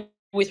to do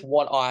with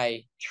what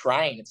I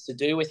train. It's to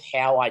do with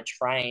how I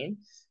train,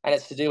 and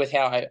it's to do with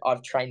how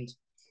I've trained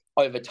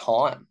over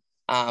time.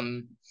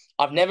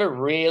 I've never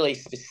really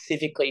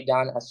specifically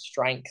done a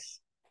strength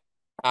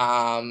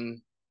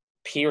um,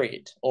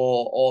 period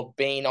or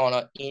been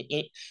on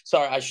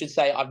sorry, I should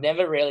say I've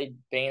never really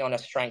been on a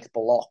strength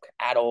block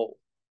at all.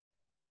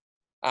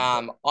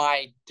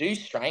 I do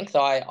strength.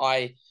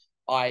 I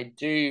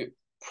do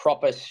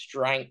proper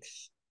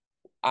strength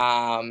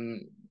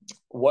um,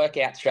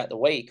 workouts throughout the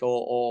week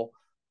or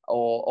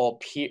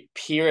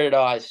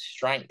periodized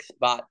strength,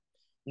 but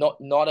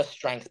not a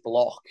strength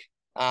block.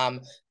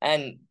 And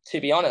to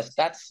be honest,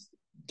 that's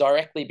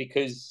directly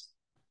because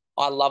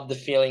I love the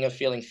feeling of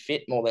feeling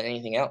fit more than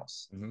anything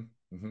else.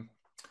 Mm-hmm. Mm-hmm.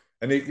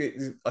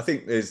 And I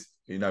think there's,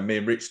 me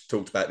and Rich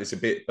talked about this a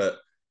bit, but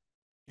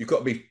you've got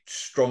to be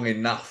strong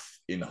enough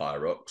in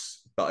HYROX,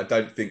 but I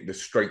don't think the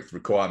strength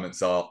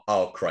requirements are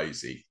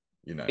crazy.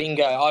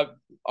 Bingo.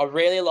 I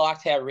really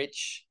liked how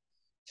Rich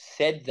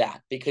said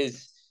that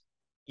because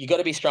you got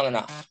to be strong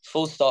enough.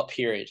 Full stop.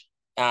 Period.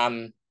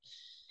 Um,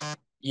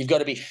 you've got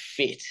to be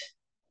fit.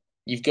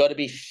 You've got to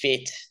be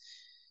fit.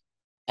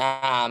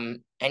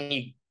 And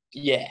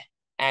yeah,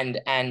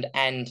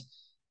 and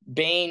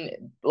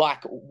being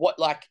like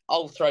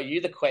I'll throw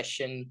you the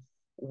question.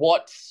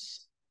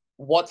 What's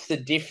the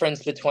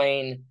difference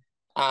between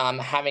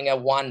having a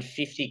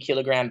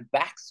 150-kilogram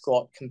back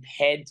squat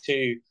compared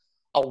to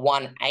a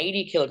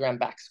 180-kilogram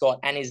back squat?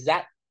 And is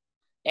that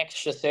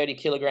extra 30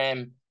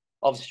 kilogram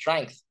of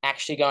strength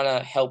actually going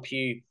to help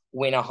you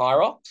win a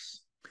HYROX?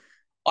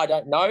 I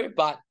don't know,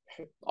 but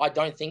I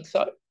don't think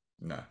so.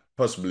 No,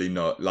 possibly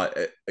not. Like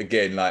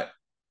again, like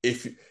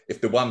if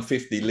the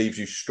 150 leaves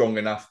you strong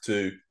enough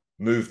to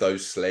move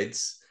those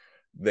sleds,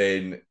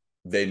 then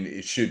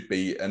it should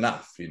be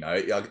enough.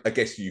 I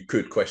guess you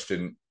could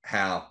question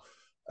how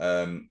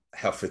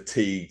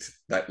fatigued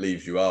that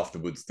leaves you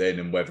afterwards then,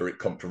 and whether it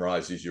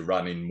compromises your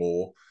running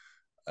more.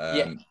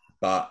 Yeah,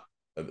 But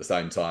at the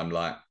same time,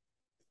 like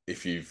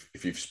if you've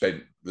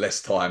spent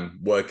less time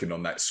working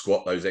on that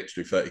squat, those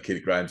extra 30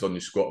 kilograms on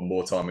your squat and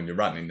more time on your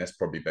running, that's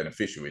probably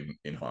beneficial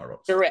in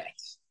HYROX.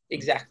 correct.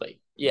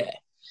 Exactly. Yeah.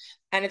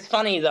 And it's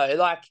funny though,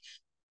 like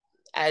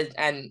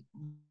and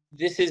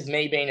this is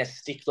me being a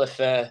stickler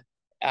for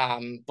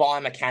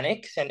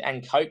biomechanics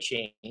and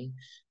coaching.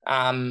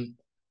 Um,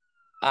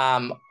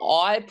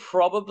 I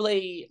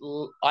probably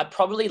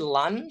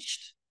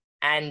lunged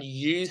and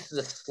used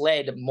the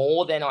sled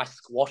more than I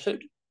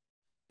squatted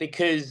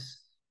because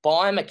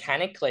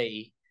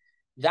biomechanically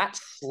that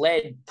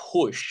sled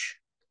push,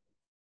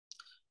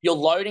 you're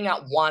loading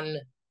up one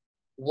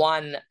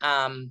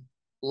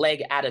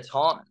leg at a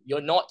time.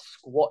 You're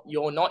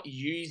not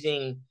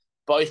using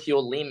both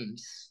your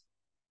limbs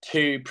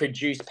to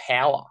produce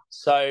power.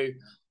 So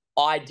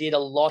I did a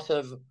lot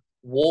of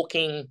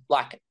walking,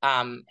 like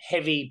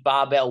heavy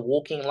barbell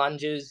walking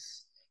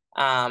lunges,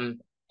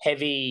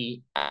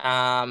 heavy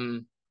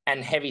and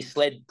heavy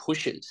sled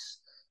pushes.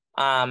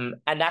 And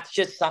that's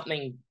just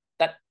something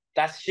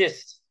that's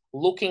just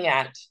looking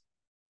at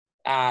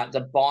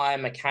the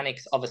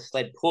biomechanics of a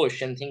sled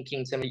push and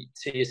thinking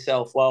to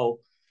yourself, well,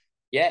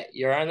 yeah,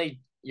 you're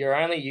only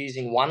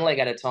using one leg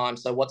at a time.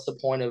 So what's the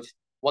point of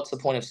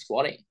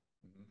squatting?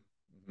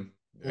 Mm-hmm.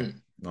 Yeah,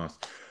 nice.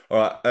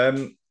 All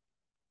right.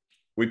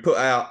 We put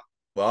out.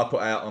 Well, I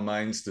put out on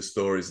my Insta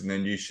stories, and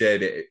then you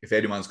shared it. If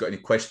anyone's got any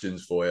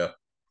questions for you,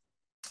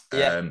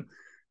 Yeah.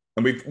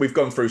 And we've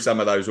gone through some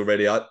of those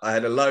already. I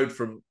had a load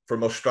from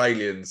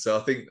Australians, so I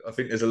think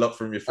there's a lot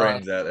from your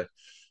friends out there.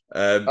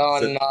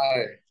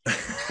 No.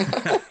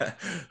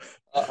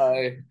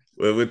 Uh-oh.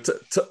 Well,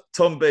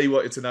 Tom B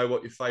wanted to know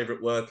what your favourite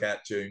workout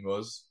tune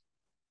was.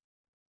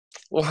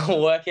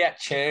 Well, workout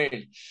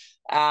tune.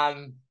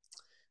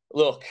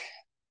 Look,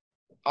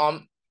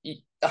 I'm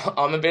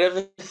a bit of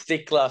a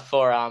stickler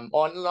for I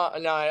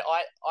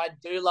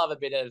do love a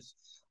bit of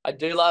I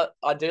do love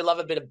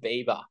a bit of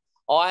Bieber.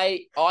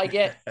 I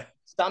get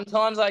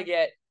sometimes I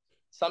get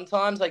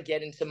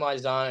into my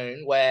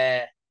zone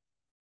where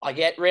I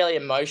get really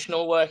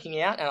emotional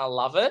working out and I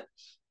love it.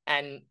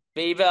 And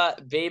Bieber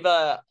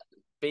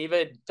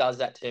does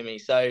that to me.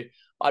 So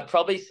I'd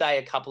probably say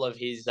a couple of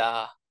his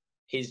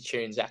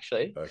tunes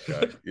actually.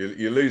 Okay,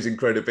 you're losing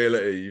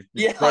credibility. You've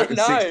Yeah, I broken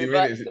know, 60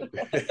 but minutes.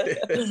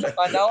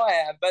 I know I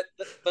am, but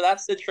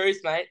that's the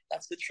truth, mate.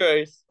 That's the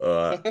truth. All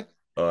right,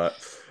 all right.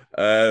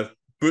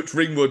 Butch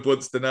Ringwood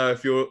wants to know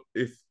if your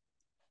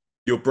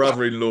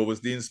brother-in-law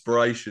was the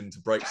inspiration to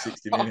break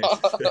 60 minutes.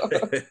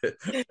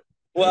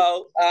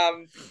 Well,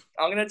 I'm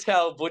gonna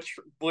tell Butch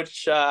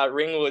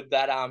Ringwood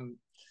that I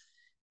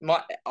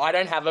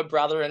don't have a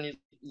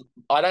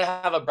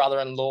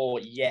brother-in-law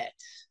yet,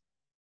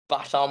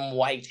 but I'm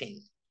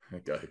waiting.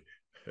 Okay.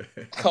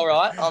 All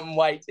right, I'm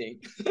waiting.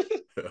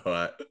 All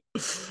right.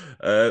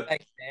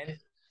 Thanks, man.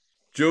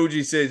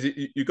 Georgie says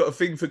you got a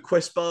thing for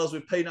Quest bars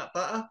with peanut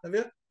butter, have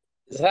you?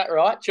 Is that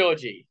right,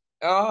 Georgie?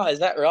 Oh, is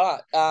that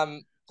right?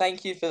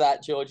 Thank you for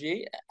that,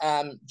 Georgie.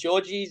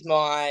 Georgie's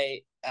my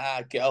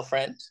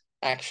girlfriend,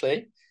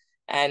 actually,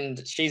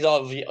 and she's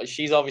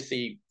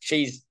obviously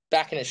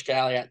back in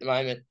Australia at the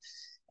moment,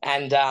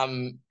 and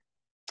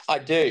I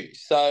do.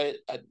 So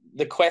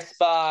the Quest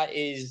bar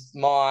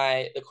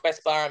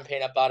and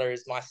peanut butter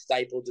is my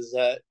staple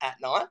dessert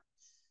at night,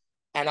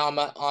 and I'm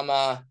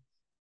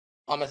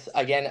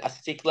again a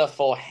stickler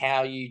for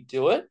how you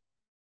do it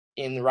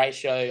in the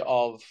ratio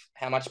of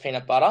how much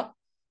peanut butter,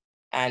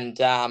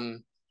 and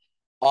I've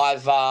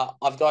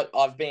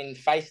been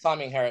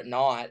FaceTiming her at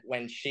night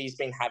when she's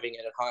been having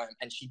it at home,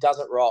 and she does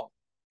it wrong.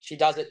 She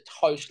does it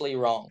totally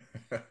wrong,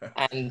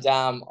 and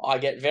I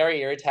get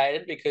very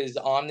irritated because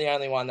I'm the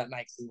only one that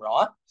makes them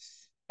right.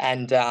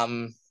 And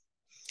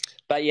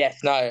but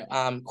yes,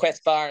 no,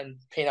 Quest bar and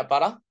peanut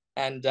butter,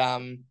 and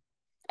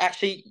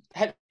actually,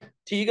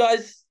 do you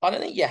guys? I don't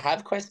think you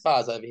have Quest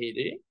bars over here,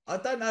 do you? I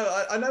don't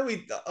know. I know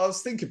I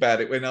was thinking about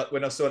it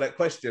when I saw that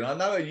question. I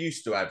know I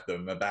used to have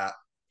them about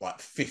like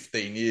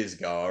 15 years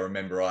ago. I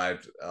remember I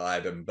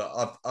had them, but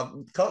I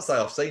can't say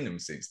I've seen them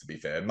since. To be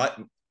fair, I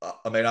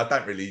mean, I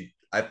don't really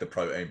have the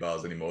protein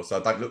bars anymore, so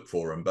I don't look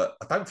for them. But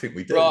I don't think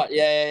we do. Right?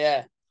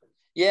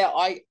 Yeah.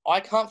 I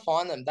can't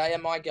find them. They are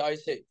my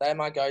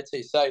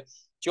go-to. So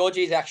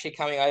Georgie's actually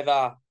coming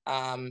over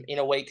in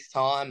a week's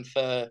time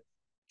for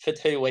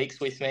 2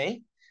 weeks with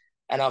me,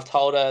 and I've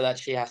told her that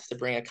she has to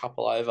bring a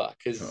couple over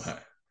because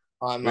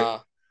right.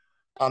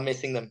 I'm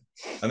missing them.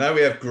 I know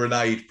we have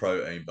grenade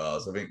protein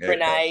bars. I think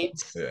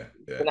grenades. Yeah.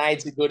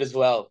 Grenades are good as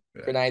well.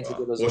 Yeah. Grenades are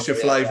good as well. What's your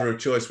flavour of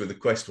choice with the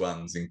Quest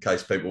ones, in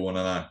case people want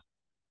to know?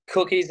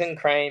 Cookies and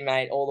cream,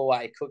 mate, all the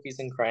way. Cookies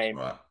and cream.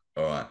 Right.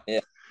 All right.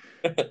 Yeah.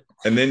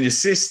 And then your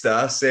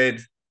sister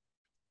said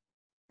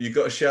you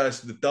got to show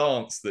us the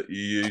dance that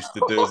you used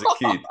to do as a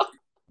kid,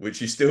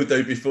 which you still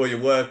do before your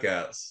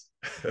workouts.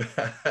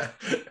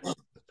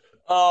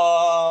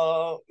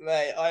 Oh,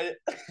 mate,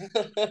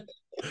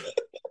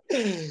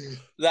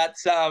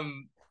 that's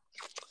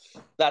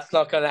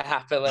not gonna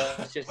happen.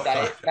 Let's just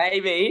say it.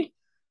 Maybe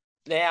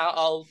now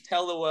I'll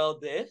tell the world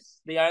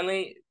this. The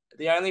only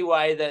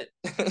way that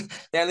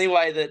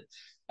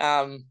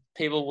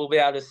people will be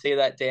able to see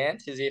that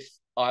dance is if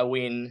I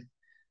win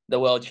the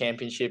world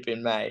championship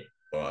in May.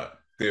 All right,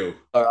 deal.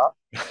 All right.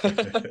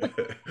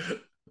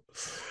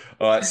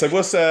 All right. So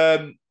what's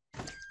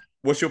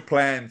your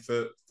plan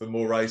for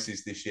more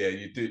races this year?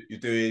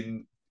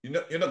 You're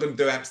not going to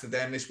do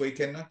Amsterdam this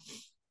weekend,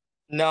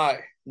 no?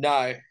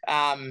 No.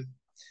 I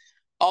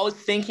was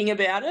thinking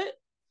about it,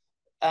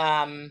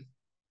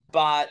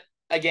 but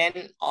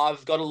again,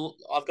 I've got to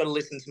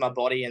listen to my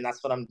body, and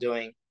that's what I'm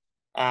doing.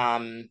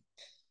 There's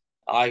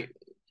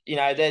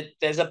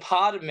a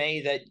part of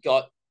me that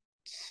got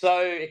so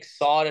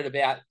excited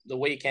about the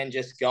weekend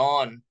just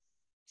gone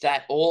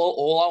that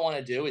all I want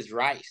to do is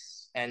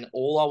race, and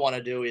all I want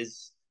to do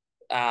is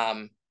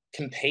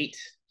compete.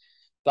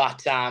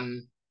 But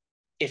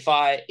if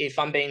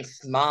I'm being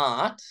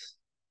smart,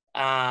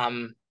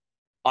 I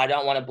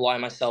don't want to blow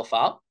myself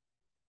up.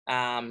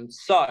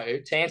 So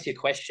to answer your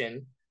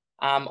question,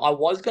 I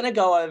was going to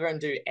go over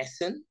and do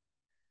Essen,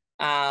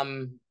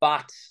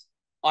 but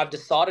I've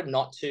decided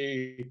not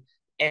to.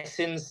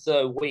 Essen's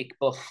the week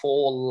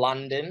before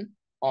London.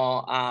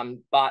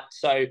 But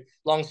so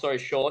long story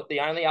short,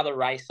 the only other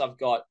race I've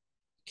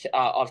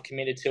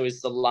committed to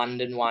is the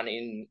London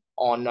one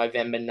on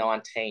November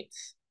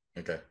 19th.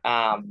 Okay.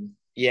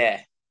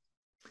 Yeah.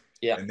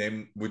 And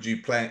then would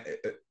you plan,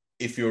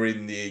 if you're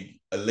in the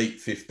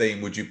Elite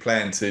 15, would you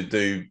plan to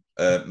do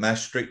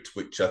Maastricht,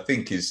 which I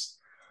think is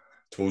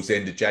towards the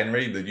end of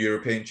January, the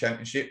European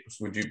Championships?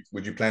 Would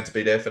you plan to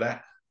be there for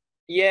that?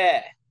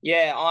 Yeah.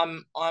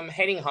 I'm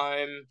heading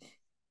home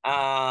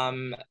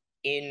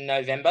in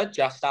November,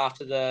 just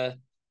after the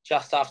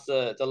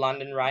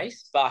London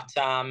race. But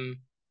I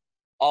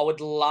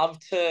would love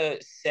to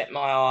set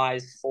my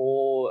eyes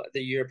for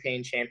the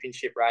European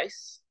Championship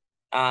race,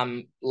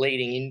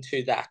 leading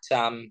into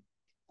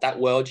that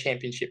World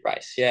Championship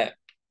race. Yeah.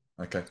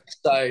 Okay.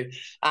 So,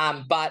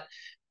 but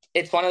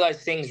it's one of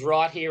those things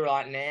right here,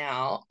 right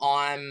now.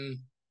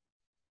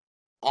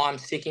 I'm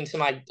sticking to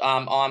my.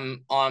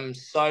 I'm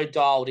so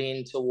dialed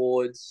in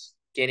towards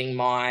getting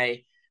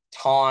my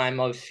time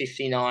of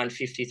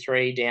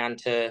 59:53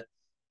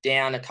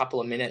 down a couple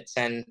of minutes,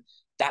 and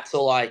that's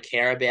all I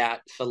care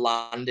about for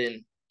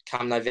London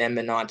come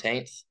November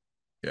 19th.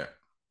 Yeah,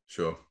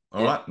 sure.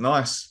 All right,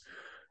 nice.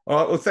 All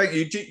right, well, thank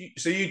you.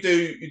 So you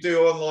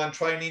do online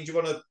training. Do you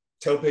want to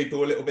tell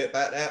people a little bit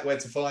about that, where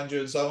to find you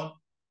and so on?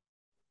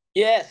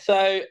 Yeah,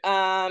 so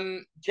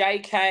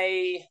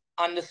JK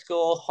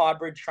underscore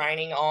hybrid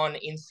training on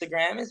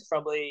Instagram is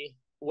probably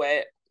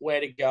where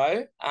to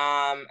go.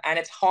 And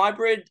it's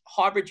hybrid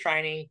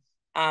training,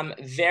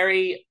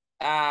 very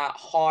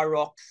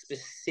HYROX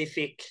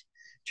specific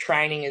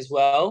training as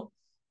well.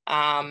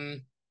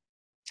 You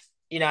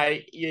know,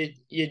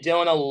 you're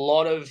doing a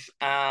lot of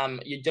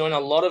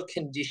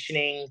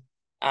conditioning,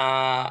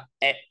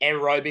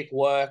 aerobic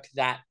work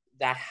that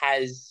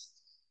has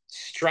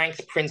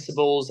strength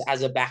principles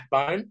as a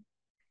backbone.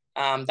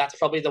 That's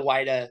probably the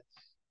way to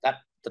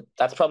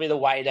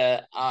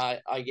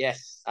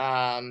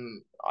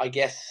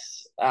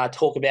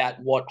talk about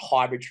what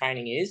hybrid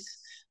training is.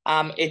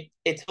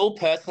 It's all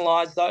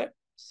personalized though.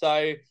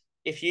 So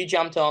if you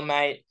jumped on,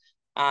 mate,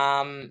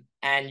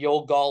 and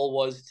your goal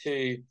was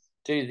to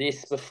do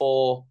this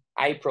before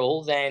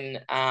April, then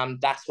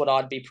that's what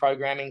I'd be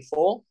programming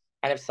for.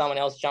 And if someone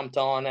else jumped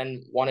on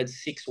and wanted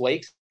 6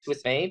 weeks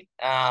with me,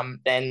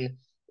 then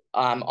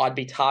I'd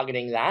be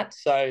targeting that.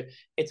 So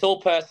it's all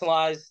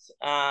personalized,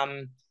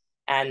 and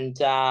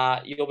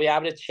you'll be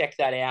able to check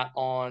that out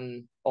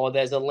or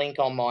there's a link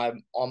on my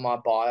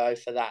bio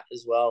for that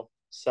as well.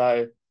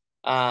 So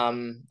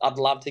I'd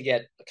love to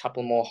get a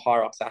couple more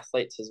HYROX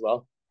athletes as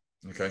well.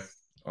 Okay.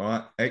 All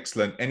right.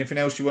 Excellent. Anything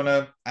else you want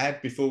to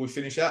add before we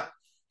finish up?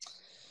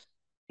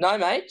 No,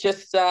 mate.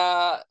 Just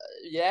well,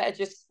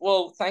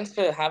 thanks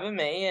for having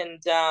me,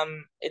 and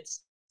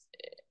it's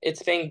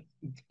been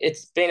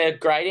a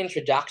great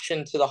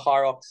introduction to the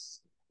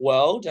HYROX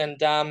world,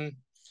 and I'm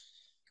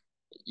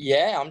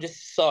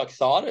just so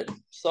excited,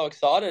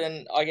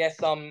 and I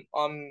guess I'm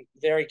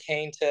very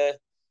keen to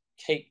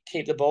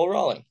keep the ball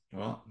rolling.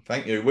 Well,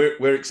 thank you.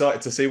 We're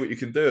excited to see what you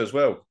can do as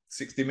well.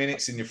 60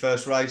 minutes in your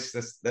first race,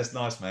 that's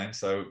nice, man.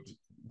 So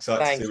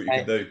excited to see what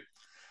you can do.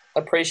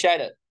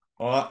 Appreciate it.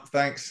 All right,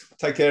 thanks.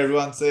 Take care,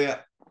 everyone. See ya.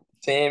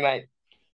 See you, mate.